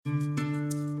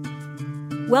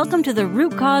Welcome to the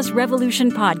Root Cause Revolution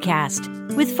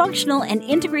podcast with functional and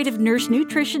integrative nurse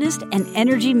nutritionist and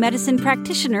energy medicine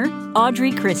practitioner,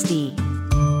 Audrey Christie.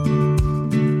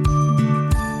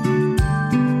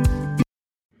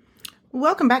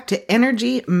 Welcome back to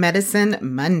Energy Medicine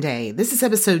Monday. This is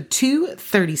episode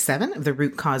 237 of the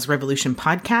Root Cause Revolution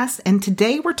podcast, and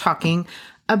today we're talking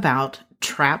about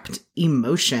trapped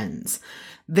emotions.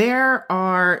 There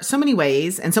are so many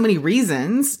ways and so many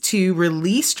reasons to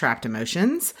release trapped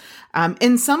emotions.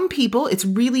 In some people, it's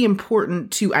really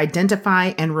important to identify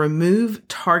and remove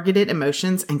targeted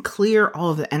emotions and clear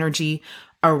all of the energy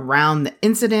around the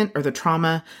incident or the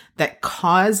trauma that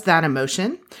caused that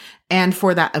emotion, and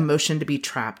for that emotion to be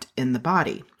trapped in the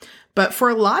body. But for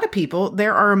a lot of people,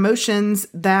 there are emotions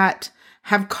that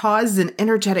have caused an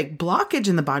energetic blockage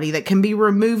in the body that can be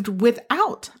removed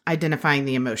without identifying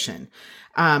the emotion,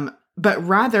 but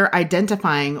rather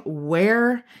identifying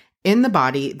where in the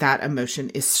body that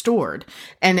emotion is stored.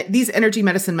 And these Energy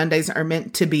Medicine Mondays are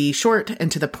meant to be short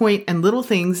and to the point and little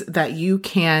things that you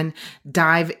can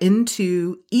dive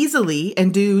into easily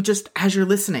and do just as you're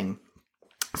listening.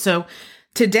 So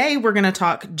today we're going to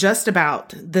talk just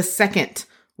about the second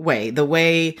way, the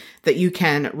way that you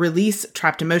can release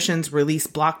trapped emotions, release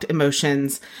blocked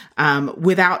emotions,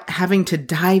 without having to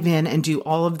dive in and do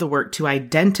all of the work to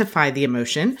identify the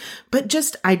emotion, but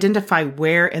just identify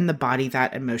where in the body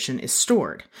that emotion is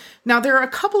stored. Now, there are a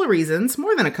couple of reasons,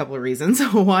 more than a couple of reasons,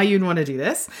 why you'd want to do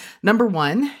this. Number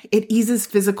one, it eases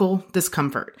physical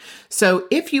discomfort. So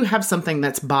if you have something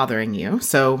that's bothering you,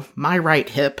 so my right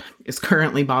hip is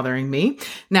currently bothering me.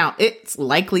 Now, it's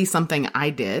likely something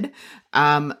I did,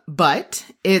 but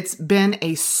it's been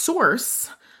a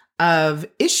source of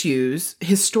issues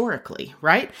historically,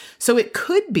 right? So it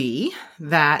could be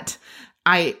that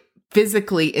I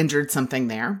physically injured something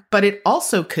there, but it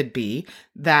also could be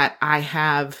that I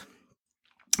have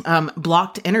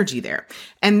blocked energy there.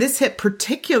 And this hip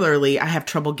particularly, I have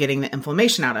trouble getting the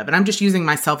inflammation out of. And I'm just using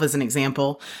myself as an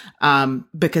example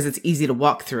because it's easy to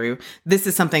walk through. This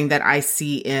is something that I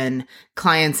see in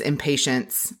clients and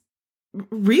patients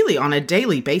really on a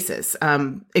daily basis.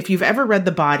 If you've ever read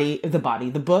The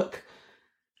book,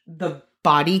 The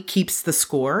Body Keeps the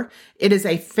Score, it is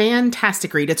a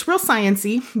fantastic read. It's real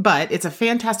sciencey, but it's a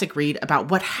fantastic read about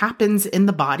what happens in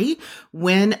the body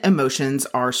when emotions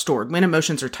are stored. When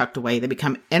emotions are tucked away, they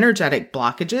become energetic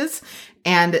blockages,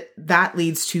 and that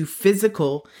leads to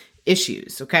physical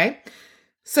issues, okay?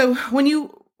 So when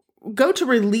you go to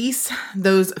release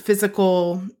those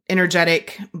physical,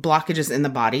 energetic blockages in the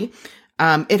body,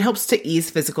 it helps to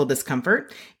ease physical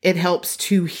discomfort. It helps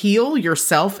to heal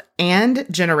yourself and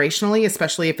generationally,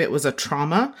 especially if it was a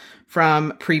trauma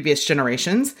from previous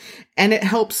generations. And it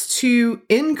helps to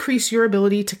increase your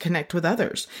ability to connect with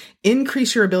others,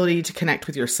 increase your ability to connect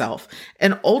with yourself,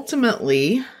 and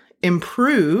ultimately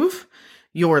improve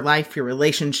your life, your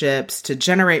relationships, to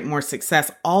generate more success,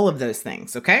 all of those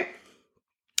things, okay?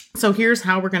 So here's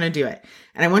how we're going to do it.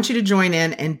 And I want you to join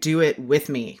in and do it with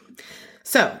me.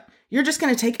 So you're just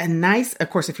going to take a nice, of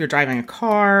course, if you're driving a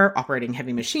car, operating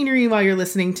heavy machinery while you're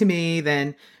listening to me,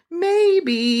 then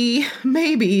maybe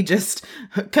just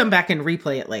come back and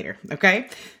replay it later, okay?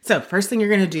 So first thing you're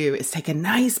going to do is take a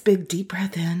nice big deep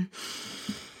breath in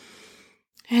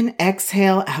and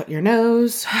exhale out your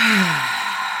nose.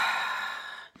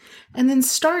 And then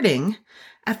starting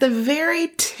at the very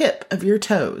tip of your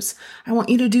toes, I want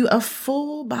you to do a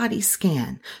full body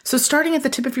scan. So starting at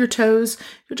the tip of your toes,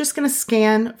 you're just going to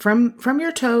scan from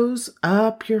your toes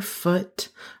up your foot,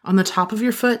 on the top of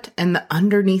your foot and the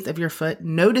underneath of your foot,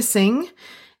 noticing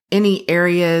any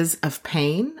areas of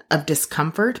pain, of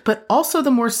discomfort, but also the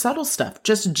more subtle stuff,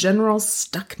 just general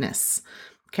stuckness.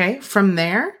 Okay. From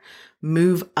there,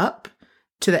 move up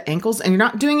to the ankles, and you're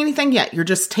not doing anything yet. You're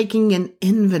just taking an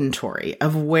inventory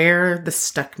of where the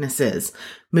stuckness is.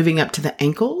 Moving up to the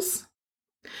ankles,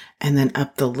 and then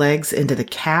up the legs into the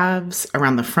calves,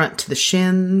 around the front to the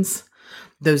shins.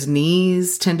 Those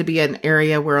knees tend to be an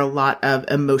area where a lot of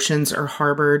emotions are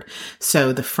harbored.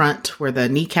 So the front where the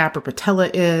kneecap or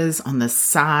patella is, on the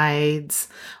sides,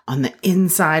 on the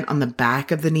inside, on the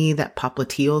back of the knee, that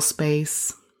popliteal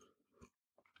space.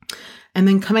 And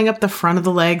then coming up the front of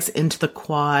the legs into the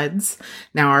quads.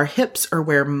 Now our hips are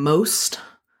where most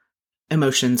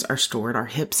emotions are stored, our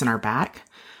hips and our back.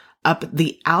 Up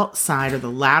the outside or the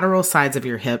lateral sides of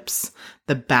your hips,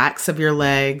 the backs of your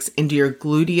legs, into your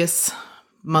gluteus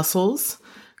muscles,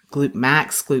 glute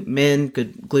max, glute min,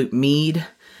 glute med,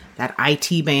 that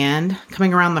IT band.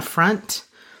 Coming around the front,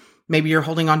 maybe you're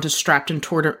holding on to strapped and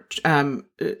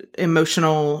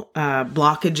emotional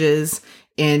blockages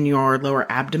in your lower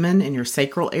abdomen, in your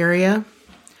sacral area.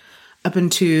 up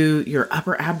into your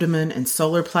upper abdomen and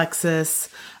solar plexus,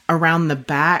 around the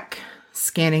back,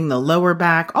 scanning the lower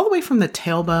back, all the way from the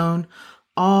tailbone,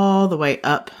 all the way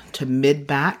up to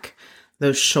mid-back,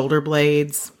 those shoulder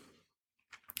blades.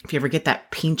 If you ever get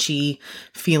that pinchy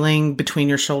feeling between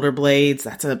your shoulder blades,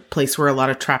 that's a place where a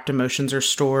lot of trapped emotions are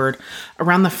stored.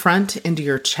 Around the front, into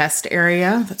your chest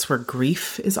area, that's where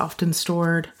grief is often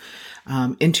stored.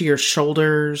 Into your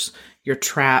shoulders, your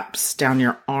traps, down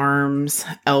your arms,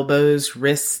 elbows,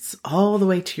 wrists, all the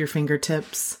way to your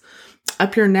fingertips,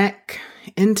 up your neck,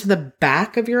 into the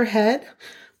back of your head,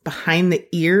 behind the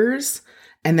ears,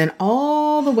 and then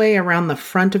all the way around the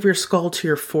front of your skull to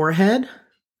your forehead,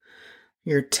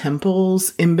 your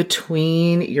temples, in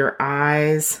between your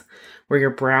eyes, where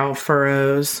your brow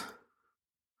furrows,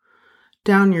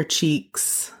 down your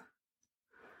cheeks,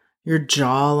 your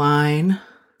jawline,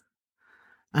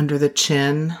 under the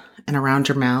chin and around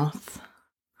your mouth.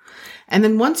 And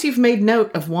then once you've made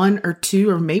note of one or two,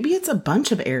 or maybe it's a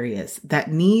bunch of areas that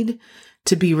need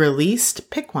to be released,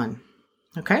 pick one.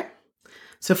 Okay?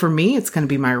 So for me, it's going to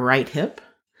be my right hip.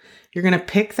 You're going to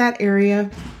pick that area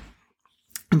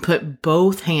and put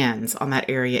both hands on that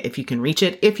area if you can reach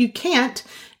it. If you can't,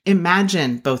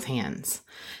 imagine both hands.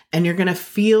 And you're going to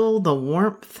feel the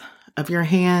warmth of your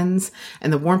hands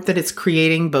and the warmth that it's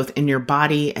creating both in your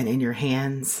body and in your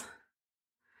hands.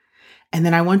 And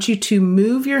then I want you to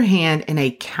move your hand in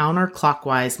a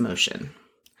counterclockwise motion.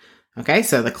 Okay,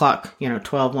 so the clock,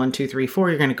 12, 1, 2, 3, 4,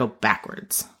 you're going to go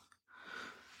backwards.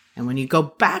 And when you go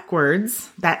backwards,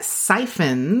 that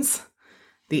siphons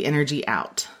the energy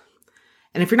out.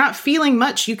 And if you're not feeling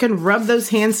much, you can rub those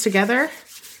hands together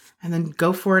and then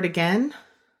go for it again.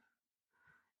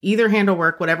 Either hand will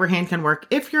work, whatever hand can work.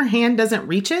 If your hand doesn't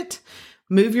reach it,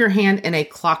 move your hand in a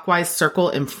clockwise circle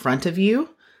in front of you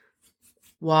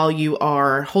while you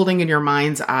are holding in your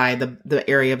mind's eye the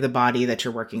area of the body that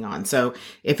you're working on. So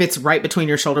if it's right between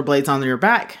your shoulder blades on your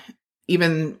back,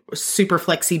 even super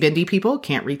flexy bendy people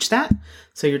can't reach that.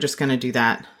 So you're just going to do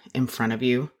that in front of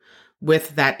you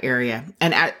with that area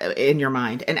and in your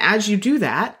mind. And as you do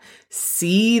that,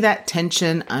 see that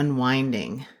tension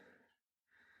unwinding.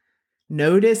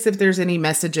 Notice if there's any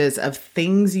messages of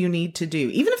things you need to do,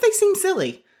 even if they seem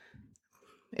silly.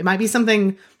 It might be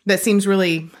something that seems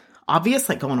really obvious,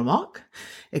 like go on a walk.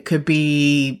 It could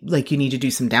be like you need to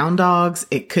do some down dogs.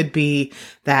 It could be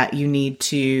that you need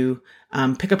to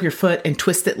pick up your foot and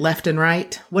twist it left and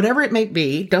right. Whatever it may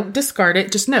be, don't discard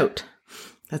it. Just note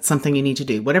that's something you need to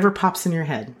do. Whatever pops in your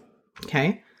head.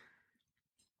 Okay.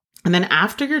 And then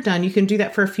after you're done, you can do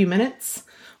that for a few minutes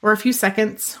or a few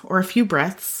seconds or a few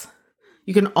breaths.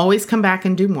 You can always come back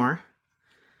and do more.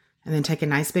 And then take a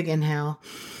nice big inhale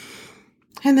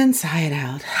and then sigh it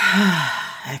out.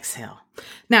 Exhale.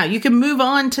 Now you can move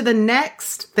on to the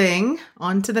next thing,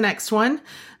 on to the next one.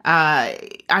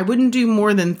 I wouldn't do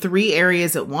more than 3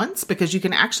 areas at once because you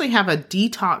can actually have a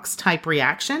detox type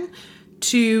reaction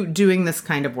to doing this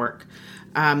kind of work.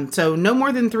 So no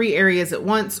more than 3 areas at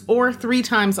once or 3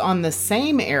 times on the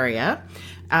same area.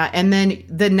 And then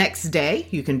the next day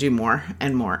you can do more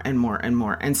and more and more and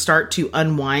more and start to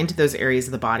unwind those areas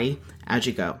of the body as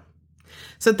you go.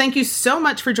 So thank you so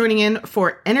much for joining in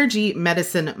for Energy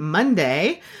Medicine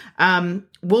Monday.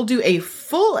 We'll do a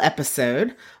full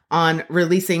episode on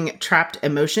releasing trapped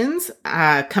emotions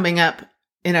coming up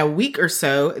in a week or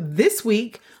so. This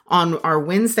week on our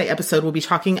Wednesday episode, we'll be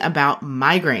talking about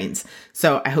migraines.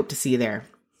 So I hope to see you there.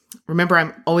 Remember,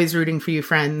 I'm always rooting for you,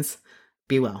 friends.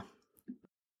 Be well.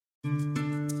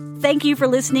 Thank you for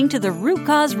listening to the Root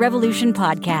Cause Revolution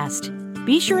podcast.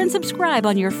 Be sure and subscribe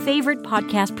on your favorite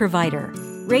podcast provider.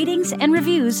 Ratings and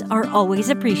reviews are always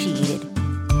appreciated.